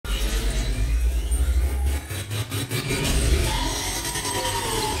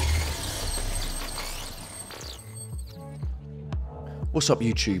What's up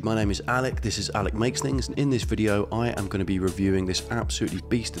YouTube, my name is Alec, this is Alec Makes Things, and in this video I am going to be reviewing this absolutely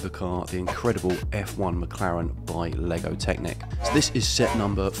beast of a car, the incredible F1 McLaren by LEGO Technic. So this is set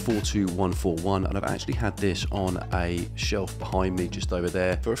number 42141, and I've actually had this on a shelf behind me just over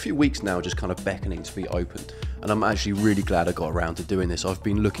there for a few weeks now, just kind of beckoning to be opened. And I'm actually really glad I got around to doing this. I've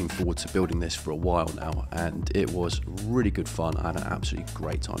been looking forward to building this for a while now, and it was really good fun. I had an absolutely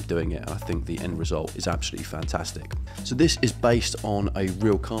great time doing it, and I think the end result is absolutely fantastic. So this is based on a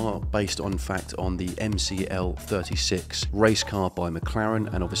real car, based on, in fact, on the MCL 36 race car by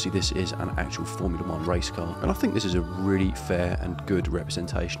McLaren, and obviously this is an actual Formula 1 race car. And I think this is a really fair and good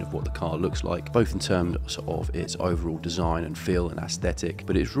representation of what the car looks like, both in terms of its overall design and feel and aesthetic,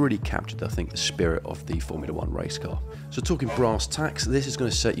 but it's really captured, I think, the spirit of the Formula 1 race car. So talking brass tacks, this is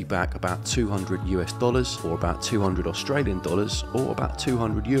going to set you back about $200 US, or about 200 Australian dollars, or about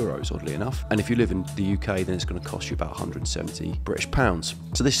 200 euros, oddly enough. And if you live in the UK, then it's going to cost you about 170 British pounds.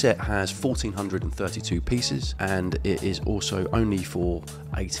 So this set has 1,432 pieces, and it is also only for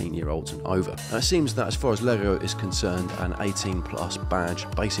 18-year-olds and over. Now it seems that as far as LEGO is concerned, an 18 plus badge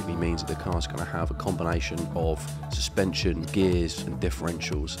basically means that the car is going to have a combination of suspension, gears and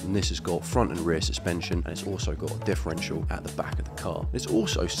differentials, and this has got front and rear suspension, and it's also got a differential at the back of the car. It's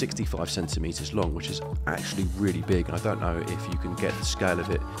also 65 centimeters long, which is actually really big, and I don't know if you can get the scale of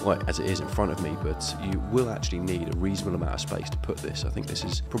it quite as it is in front of me, but you will actually need a reasonable amount of space to put this. I think this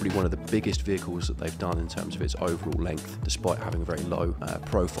is probably one of the biggest vehicles that they've done in terms of its overall length, despite having a very low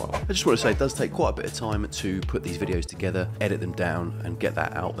profile. I just want to say it does take quite a bit of time to put these videos together, edit them down and get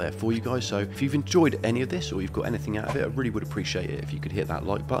that out there for you guys. So if you've enjoyed any of this, or you've got anything out of it, I really would appreciate it if you could hit that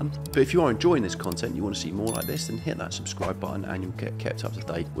like button. But if you are enjoying this content, you want to see more like this, then hit that subscribe button and you'll get kept up to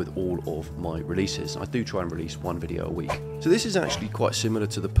date with all of my releases. I do try and release one video a week. So this is actually quite similar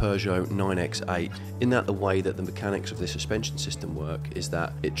to the Peugeot 9X8 in that the way that the mechanics of the suspension system work is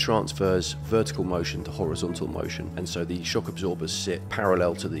that it transfers vertical motion to horizontal motion, and so the shock absorbers sit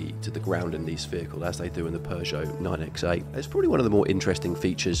parallel to the ground in this vehicle, as they do in the Peugeot 9X8. It's probably one of the more interesting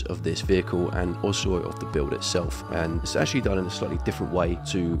features of this vehicle and also of the build itself, and it's actually done in a slightly different way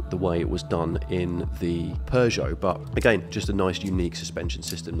to the way it was done in the Peugeot, but again, just a nice unique suspension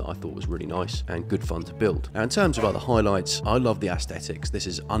system that I thought was really nice and good fun to build. Now in terms of other highlights, I love the aesthetics. This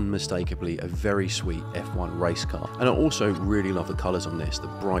is unmistakably a very sweet F1 race car, and I also really love the colours on this, the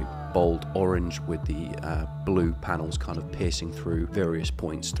bright bold orange with the blue panels kind of piercing through various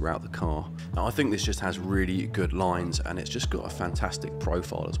points throughout the car. Now I think this just has really good lines, and it's just got a fantastic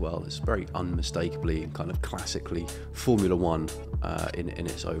profile as well. It's very unmistakably and kind of classically Formula 1 in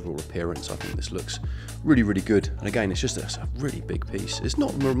its overall appearance. I think this looks really good, and again, it's a really big piece. It's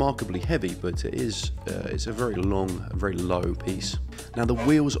not remarkably heavy, but it is it's a very long, very low piece. Now the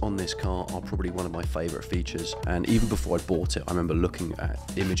wheels on this car are probably one of my favourite features, and even before I bought it, I remember looking at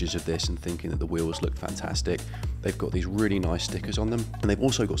images of this and thinking that the wheels look fantastic. They've got these really nice stickers on them, and they've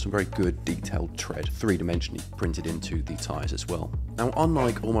also got some very good detailed tread, three-dimensionally printed into the tyres as well. Now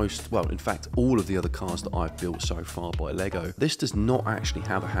unlike in fact all of the other cars that I've built so far by LEGO, this does not actually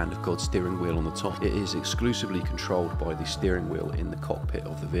have a hand of God steering wheel on the top. It is exclusively controlled by the steering wheel in the cockpit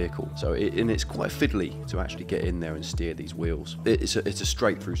of the vehicle, so it's quite fiddly to actually get in there and steer these wheels. It's a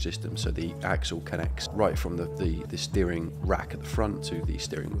straight through system, so the axle connects right from the steering rack at the front to the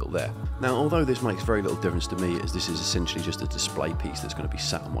steering wheel there. Now although this makes very little difference to me, as this is essentially just a display piece that's going to be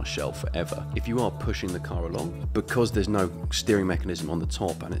sat on my shelf forever, if you are pushing the car along, because there's no steering mechanism on the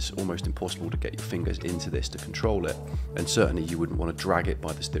top and it's almost impossible to get your fingers into this to control it, and certainly you wouldn't want to drag it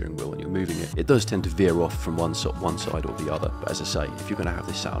by the steering wheel when you're moving it, it does tend to veer off from one side or the other. But as I say, if you're going to have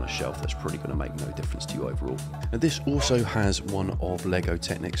this sat on a shelf, that's probably going to make no difference to you overall. And this also has one of LEGO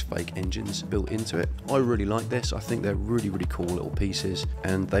Technic's fake engines built into it. I really like this. I think they're really cool little pieces,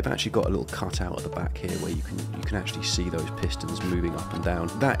 and they've actually got a little cutout at the back here where you can actually see those pistons moving up and down.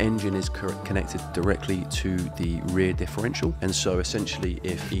 That engine is connected directly to the rear differential, and so essentially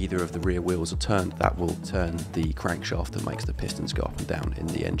if either of the rear wheels are turned, that will turn the crankshaft that makes the pistons go up and down in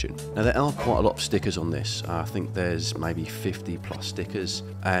the engine. Now there are quite a lot of stickers on this. I think there's maybe 50 plus stickers,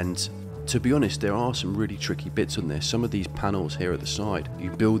 and to be honest, there are some really tricky bits on this. Some of these panels here at the side, you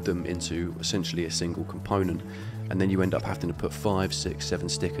build them into essentially a single component, and then you end up having to put 5, 6, 7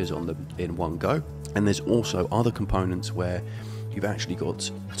 stickers on them in one go. And there's also other components where you've actually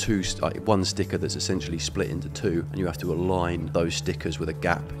got one sticker that's essentially split into two, and you have to align those stickers with a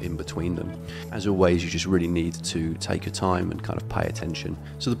gap in between them. As always, you just really need to take your time and kind of pay attention.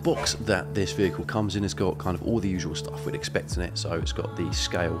 So the box that this vehicle comes in has got kind of all the usual stuff we'd expect in it. So it's got the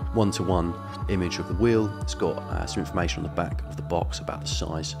scale 1:1 image of the wheel, it's got some information on the back of the box about the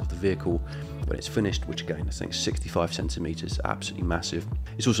size of the vehicle, when it's finished, which again I think 65 centimeters, absolutely massive.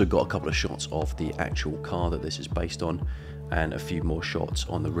 It's also got a couple of shots of the actual car that this is based on, and a few more shots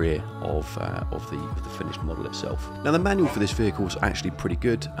on the rear of the finished model itself. Now the manual for this vehicle is actually pretty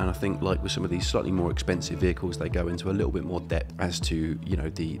good, and I think like with some of these slightly more expensive vehicles, they go into a little bit more depth as to, you know,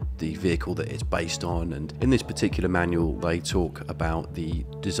 the vehicle that it's based on. And in this particular manual they talk about the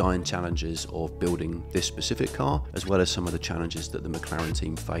design challenges of building this specific car, as well as some of the challenges that the McLaren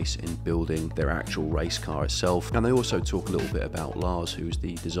team face in building their actual race car itself. And they also talk a little bit about Lars, who's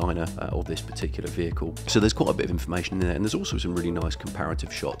the designer of this particular vehicle. So there's quite a bit of information in there, and there's also some really nice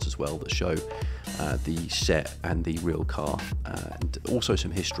comparative shots as well that show the set and the real car, and also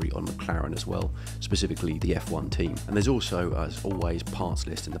some history on McLaren as well, specifically the F1 team. And there's also, as always, parts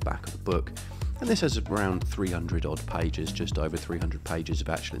list in the back of the book. And this has around 300 odd pages, just over 300 pages of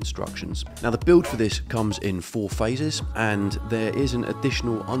actual instructions. Now the build for this comes in 4 phases, and there is an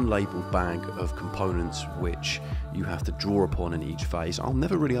additional unlabeled bag of components which you have to draw upon in each phase. I'll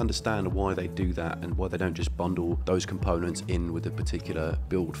never really understand why they do that and why they don't just bundle those components in with a particular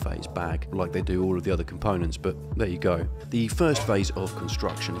build phase bag like they do all of the other components, but there you go. The first phase of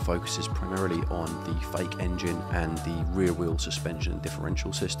construction focuses primarily on the fake engine and the rear wheel suspension and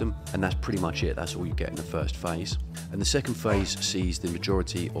differential system, and that's pretty much it. That's all you get in the first phase. And the second phase sees the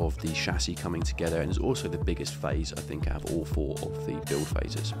majority of the chassis coming together, and is also the biggest phase, I think, out of all 4 of the build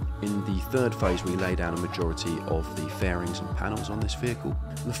phases. In the third phase we lay down a majority of the fairings and panels on this vehicle.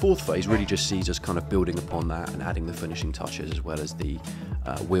 And the fourth phase really just sees us kind of building upon that and adding the finishing touches, as well as the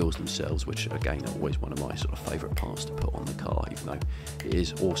wheels themselves, which again are always one of my sort of favourite parts to put on the car, even though it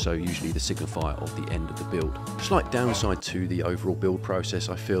is also usually the signifier of the end of the build. Slight downside to the overall build process,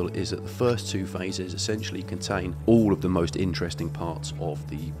 I feel, is that the first 2 phases essentially contain all of the most interesting parts of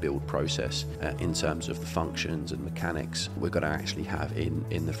the build process in terms of the functions and mechanics we're going to actually have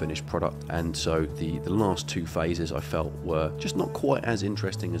in the finished product. And so the last 2 phases I felt were just not quite as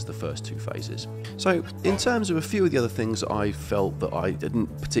interesting as the first 2 phases. So in terms of a few of the other things I felt that I didn't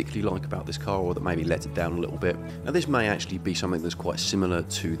particularly like about this car, or that maybe let it down a little bit. Now this may actually be something that's quite similar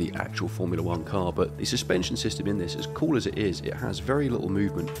to the actual Formula 1 car, but the suspension system in this, as cool as it is, it has very little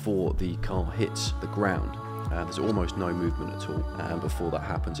movement before the car hits the ground. There's almost no movement at all before that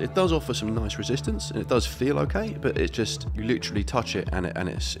happens. It does offer some nice resistance, and it does feel okay, but it's just, you literally touch it and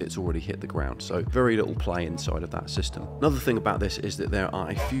it's already hit the ground. So very little play inside of that system. Another thing about this is that there are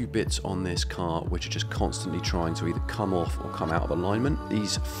a few bits on this car which are just constantly trying to either come off or come out of alignment.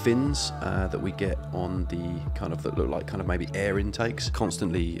 These fins that we get on the kind of, that look like kind of maybe air intakes,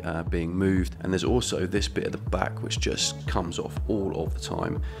 constantly being moved. And there's also this bit at the back which just comes off all of the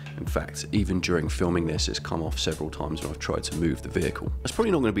time. In fact, even during filming this, it's come off several times when I've tried to move the vehicle. That's probably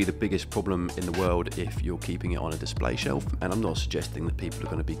not going to be the biggest problem in the world if you're keeping it on a display shelf, and I'm not suggesting that people are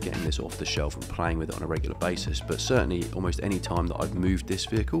going to be getting this off the shelf and playing with it on a regular basis, but certainly almost any time that I've moved this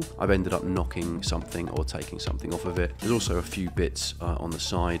vehicle, I've ended up knocking something or taking something off of it. There's also a few bits on the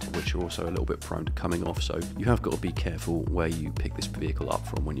side which are also a little bit prone to coming off, so you have got to be careful where you pick this vehicle up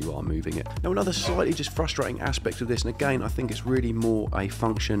from when you are moving it. Now another slightly just frustrating aspect of this, and again I think it's really more a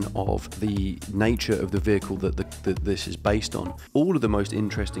function of the nature of the vehicle that this is based on. All of the most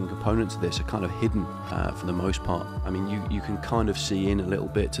interesting components of this are kind of hidden for the most part. I mean, you can kind of see in a little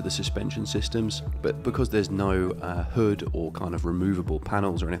bit to the suspension systems, but because there's no hood or kind of removable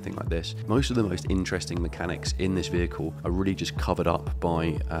panels or anything like this, most of the most interesting mechanics in this vehicle are really just covered up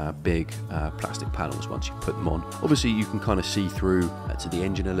by big plastic panels once you put them on. Obviously you can kind of see through to the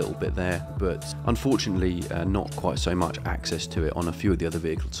engine a little bit there, but unfortunately not quite so much access to it on a few of the other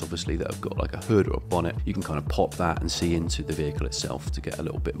vehicles, obviously, that have got like a hood or a bonnet. You can kind of pop that and see into the vehicle itself to get a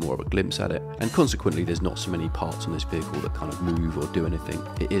little bit more of a glimpse at it, and consequently there's not so many parts on this vehicle that kind of move or do anything.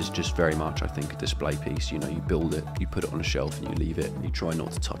 It is just very much, I think, a display piece. You know, you build it, you put it on a shelf and you leave it, and you try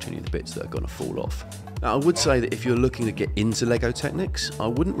not to touch any of the bits that are going to fall off. Now I would say that if you're looking to get into LEGO Technics, I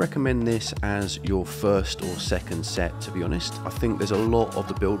wouldn't recommend this as your first or second set, to be honest. I think there's a lot of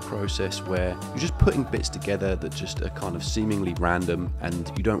the build process where you're just putting bits together that just are kind of seemingly random,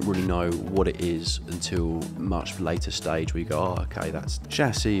 and you don't really know what it is until much later stage where you go, oh okay, that's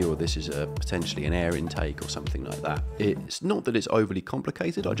chassis, or this is potentially an air intake or something like that. It's not that it's overly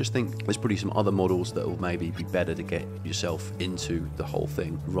complicated, I just think there's probably some other models that will maybe be better to get yourself into the whole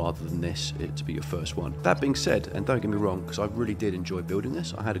thing rather than this to be your first one. That being said, and don't get me wrong, because I really did enjoy building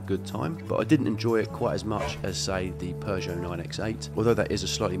this, I had a good time, but I didn't enjoy it quite as much as, say, the Peugeot 9X8, although that is a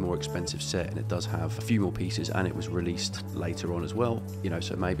slightly more expensive set and it does have a few more pieces, and it was released later on as well, you know,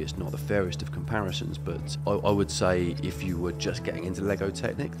 so maybe it's not the fairest of comparisons, but I would say if you were just getting into LEGO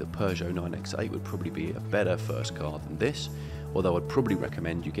Technic, the Peugeot 9X8 would probably be a better first car than this. although I'd probably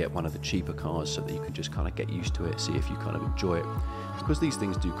recommend you get one of the cheaper cars so that you can just kind of get used to it, see if you kind of enjoy it, because these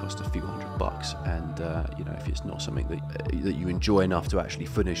things do cost a few $100, and you know, if it's not something that you enjoy enough to actually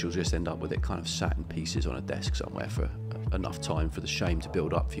finish, you'll just end up with it kind of sat in pieces on a desk somewhere for enough time for the shame to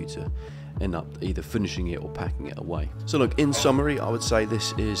build up for you to end up either finishing it or packing it away. So look, in summary, I would say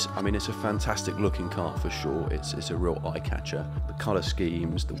this is, I mean, it's a fantastic looking car for sure. It's a real eye catcher. The color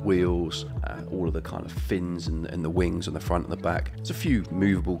schemes, the wheels, all of the kind of fins and the wings on the front and the back. There's a few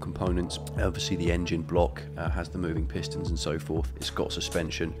movable components. Obviously the engine block has the moving pistons and so forth. It's got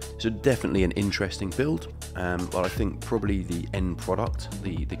suspension. So definitely an interesting build, but I think probably the end product,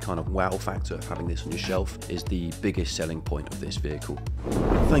 the kind of wow factor of having this on your shelf, is the biggest selling point of this vehicle.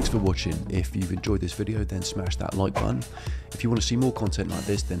 Thanks for watching. If you've enjoyed this video, then smash that like button. If you want to see more content like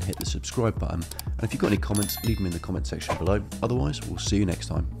this, then hit the subscribe button. And if you've got any comments, leave them in the comment section below. Otherwise, we'll see you next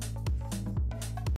time.